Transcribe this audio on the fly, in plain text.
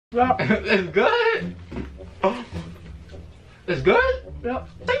Yeah. It's good. It's good? Yep.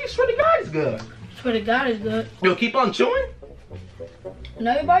 I swear to God it's good. Swear to God, it's good. Yo, keep on chewing.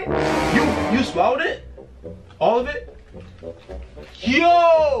 Another bite? You swallowed it? All of it?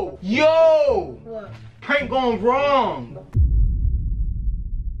 Yo! Yo! What? Prank gone wrong.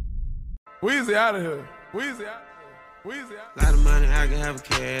 Weezy out of here. Weezy out. Weezy out. Lot of money, I can have a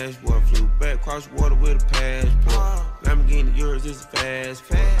cash. Boy, flew back across the water with a passport. Lamborghini yours is fast.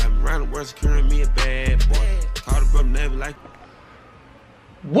 I'm around the world securing me a bad boy. Call the brother neighbor like.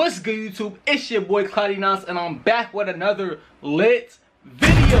 What's good, YouTube? It's your boy Clouty Naz, and I'm back with another lit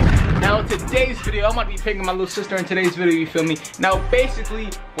video. Now in today's video, I'm gonna be pranking my little sister in today's video, you feel me? Now basically,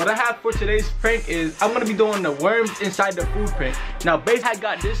 what I have for today's prank is I'm gonna be doing the worms inside the food prank. Now basically I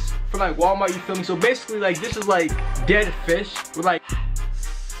got this from like Walmart, you feel me? So basically like this is like dead fish with like,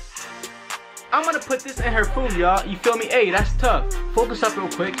 I'm gonna put this in her food, y'all, you feel me? Hey, that's tough. Focus up real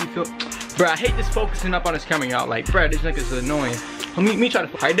quick, you feel? Bruh, I hate this focusing up on this camera, y'all. Like, bruh, this nigga's annoying. Me try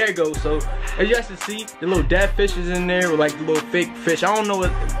to, alright, there it goes. So as you guys can see, the little dead fish is in there with like the little fake fish. I don't know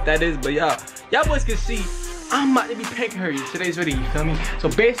what that is, but y'all boys can see I'm about to be pranking her in today's video, you feel me? So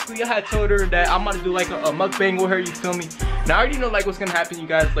basically I had told her that I'm about to do like a mukbang with her, you feel me? Now I already know like what's gonna happen, you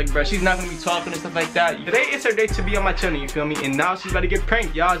guys. Like, bruh, she's not gonna be talking and stuff like that. Today is her day to be on my channel, you feel me? And now she's about to get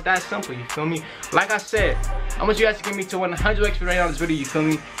pranked, y'all. It's that simple, you feel me? Like I said, I want you guys to give me to 100 likes right now on this video, you feel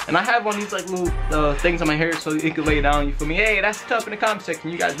me? And I have one of these like little things on my hair so it can lay down, you feel me? Hey, that's tough in the comment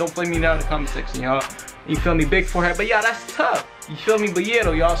section. You guys don't blame me down in the comment section, y'all. You feel me? Big forehead, but yeah, that's tough. You feel me? But yeah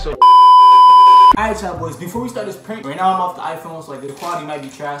though, y'all, so alright, y'all boys, before we start this prank, right now I'm off the iPhone, so like the quality might be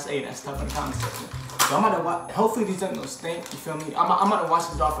trash. Hey, that's tough in the comment section. So I'm gonna watch, hopefully these don't stink, you feel me? I'm gonna watch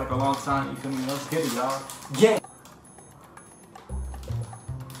this off like a long time, you feel me? Let's get it, y'all. Yeah.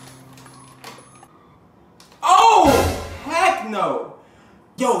 Oh! Heck no!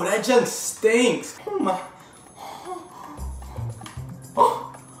 Yo, that junk stinks. Oh my.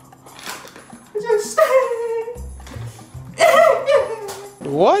 Oh. That junk stinks.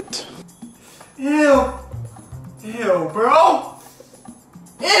 What? Ew. Ew, bro.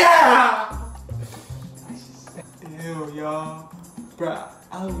 Yeah. Ew, y'all. Bruh,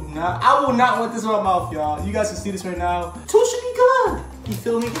 I will not want this in my mouth, y'all. You guys can see this right now. Two should be good. You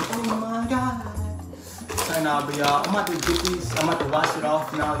feel me? Oh my god. Right now, but y'all, I'm about to get these. I'm about to wash it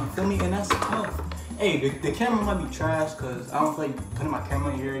off now. You feel me? And that's tough. Hey, the camera might be trash because I don't feel like putting my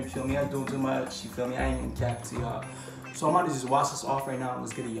camera in here. You feel me? I'm doing too much. You feel me? I ain't even cap to y'all. So I'm about to just wash this off right now.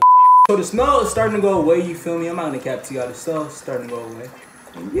 Let's get it, y'all. So the smell is starting to go away, you feel me? I'm not gonna cap to y'all. The smell is starting to go away.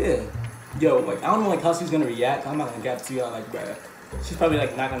 And yeah. Yo, like, I don't know like how she's gonna react. I'm not gonna cap to y'all, like, bruh. She's probably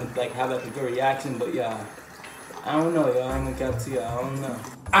like not gonna like have like a good reaction, but yeah. I don't know, y'all. I ain't gonna cap to y'all. I don't know.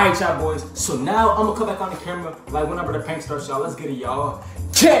 Alright, y'all boys. So now I'm gonna come back on the camera like whenever the prank starts, y'all. Let's get it, y'all.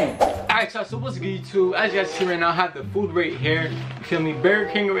 Gang! Alright, y'all. So what's good, YouTube? As you guys see right now, I have the food right here. You feel me? Burger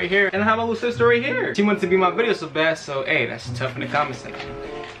King right here. And I have my little sister right here. She wanted to be my video so bad, so hey, that's tough in the comment section.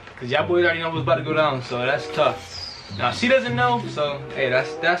 Cause y'all boys already know what's about to go down, so that's tough. Now she doesn't know, so hey,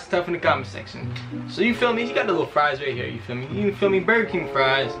 that's tough in the comment section. So you feel me? You got the little fries right here. You feel me? You feel me? Burger King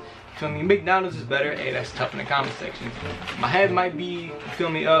fries. You feel me? McDonald's is better. Hey, that's tough in the comment section. My head might be, you feel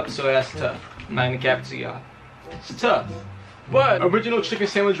me, up, so that's tough. I'm not gonna cap it to y'all. It's tough. But original chicken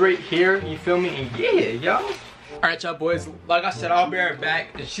sandwich right here. You feel me? And yeah, y'all. All right, y'all boys. Like I said, I'll be right back.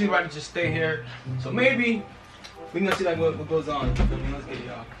 And she's about to just stay here. So maybe we can see like what goes on. You feel me? Let's get it,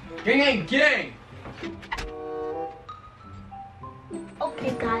 y'all. Gang, gang, gang.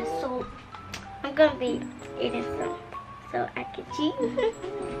 Okay guys, so I'm gonna be eating some so I can cheat.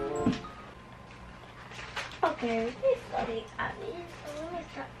 Okay, let's start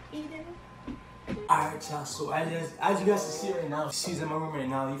eating. Alright, y'all, so as you guys can see right now, she's in my room right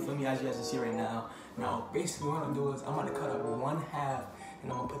now, you feel me? As you guys can see right now. Now, basically what I'm gonna do is I'm gonna cut up one half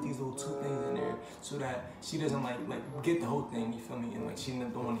and I'm gonna put these little two things in there so that she doesn't like get the whole thing, you feel me? And like she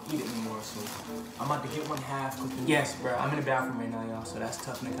don't want to eat it anymore. So I'm about to get one half. Yes, bro, I'm in the bathroom right now, y'all. So that's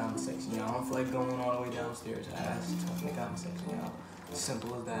tough in the comment section, y'all. I don't feel like going all the way downstairs. That's tough in the comment section, y'all.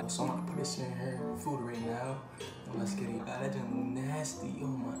 Simple as that. So I'm gonna put this in her food right now. And let's get it. That just nasty. Oh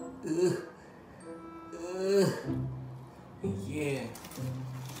my. Yeah.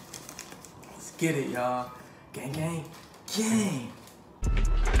 Let's get it, y'all. Gang, gang, gang.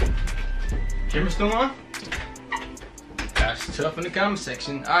 Camera still on? That's tough in the comment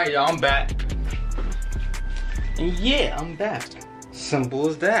section. Alright, y'all, I'm back. And yeah, I'm back. Simple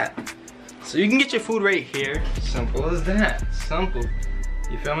as that. So you can get your food right here. Simple as that. Simple.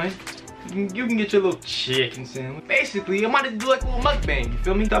 You feel me? You can get your little chicken sandwich. Basically, I'm about to do like a little mukbang. You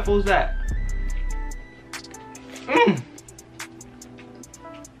feel me? Simple as that.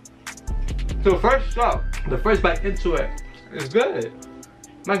 So first up, the first bite into it is good.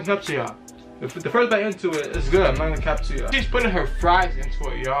 I'm not gonna cap to y'all. The first bite into it is good. I'm not gonna cap to y'all. She's putting her fries into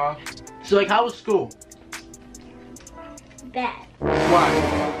it, y'all. So like, how was school? Bad.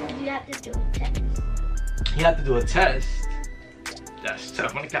 Why? You have to do a test. You have to do a test. That's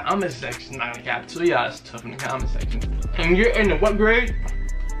tough in the comment section. Not gonna cap to y'all. It's tough in the comment section. And you're in the what grade?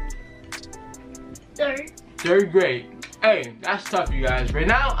 Third. Third grade. Hey, that's tough, you guys. Right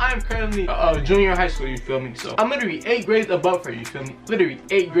now, I'm currently junior in high school, you feel me? So I'm literally 8 grades above her, you feel me? Literally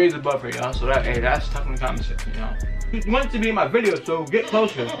 8 grades above her, y'all. So that, hey, that's tough in the comment section, y'all. You want to be in my video, so get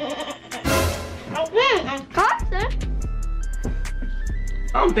closer. I'm closer.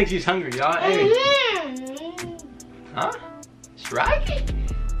 I don't think she's hungry, y'all. Hey. Huh?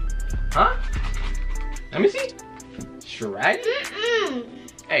 Shraggy? Huh? Let me see. Shraggy?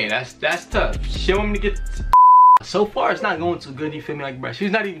 Hey, that's tough. She want me to get. So far, it's not going too good, you feel me? Like, bro, she's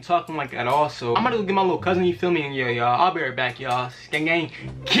not even talking like at all. So I'm gonna go get my little cousin, you feel me? And yeah, y'all, I'll be right back, y'all. Gang, gang,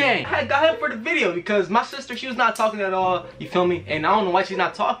 gang. I got him for the video because my sister, she was not talking at all, you feel me? And I don't know why she's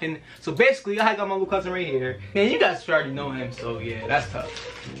not talking. So basically, I got my little cousin right here. Man, you guys already know him, so yeah, that's tough.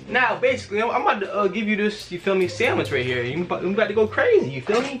 Now, basically, I'm about to give you this, you feel me, sandwich right here. You about to go crazy, you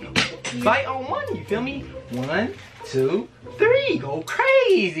feel me? Bite on one, you feel me? 1, 2, 3, go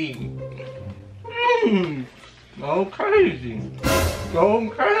crazy. Go crazy. Go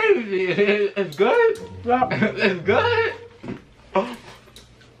crazy. It's good? Yep. It's good? Oh.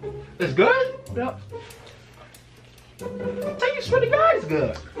 It's good? Yep. I tell you, swear to God, it's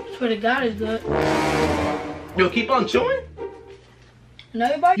good. Swear to God, it's good. Yo, keep on chewing?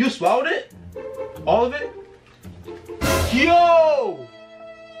 No, bite? You swallowed it? All of it? Yo!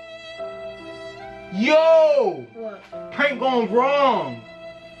 Yo! What? Prank going wrong.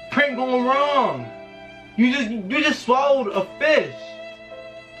 Prank going wrong. You just swallowed a fish.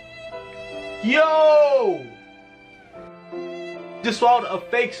 Yo! Just swallowed a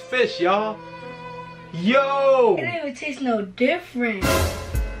fake fish, y'all. Yo! It didn't even taste no different.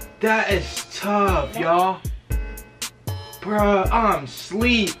 That is tough, y'all. Bruh, I'm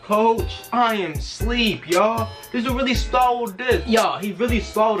sleep, coach. I am sleep, y'all. This dude really swallowed this. Y'all, he really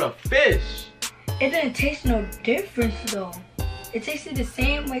swallowed a fish. It didn't taste no difference though. It tasted the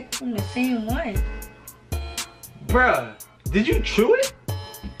same, like from the same one. Bruh, did you chew it?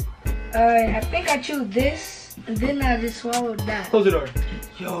 I think I chewed this, and then I just swallowed that. Close the door.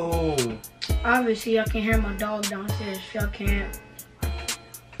 Yo. Obviously, y'all can hear my dog downstairs. Y'all can't.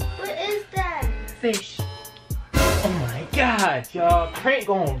 What is that? Fish. Oh my God, y'all. Prank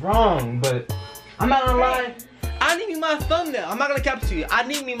going wrong, but I'm not gonna lie. I need me my thumbnail. I'm not gonna cap to you. I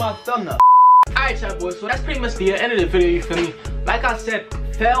need me my thumbnail. Alright, y'all boys, so that's pretty much the end of the video, you feel me? Like I said,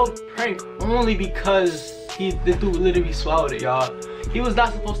 failed prank only because the dude literally swallowed it, y'all. He was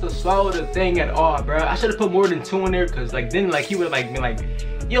not supposed to swallow the thing at all, bro. I should have put more than 2 in there, cause like then like he would have like been like,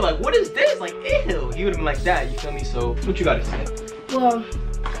 yo, like what is this? Like ew. He would have been like that, you feel me? So what you gotta say? Well,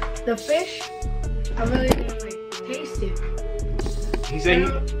 the fish, I really didn't like taste it. He said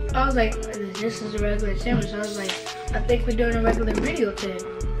I was like, this is a regular sandwich. I was like, I think we're doing a regular video today.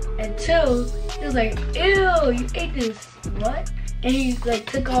 Until he was like, ew, you ate this. What? And he like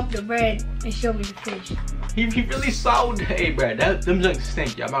took off the bread and showed me the fish. He really swallowed. Hey, bro, them junks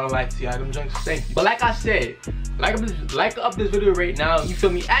stink. Y'all not gonna lie to y'all, them junks stink. But like I said, like up this video right now. You feel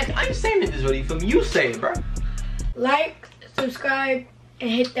me? I ain't saying it this video. You feel me? You say it, bro. Like, subscribe, and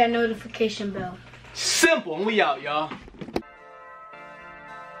hit that notification bell. Simple. And we out, y'all.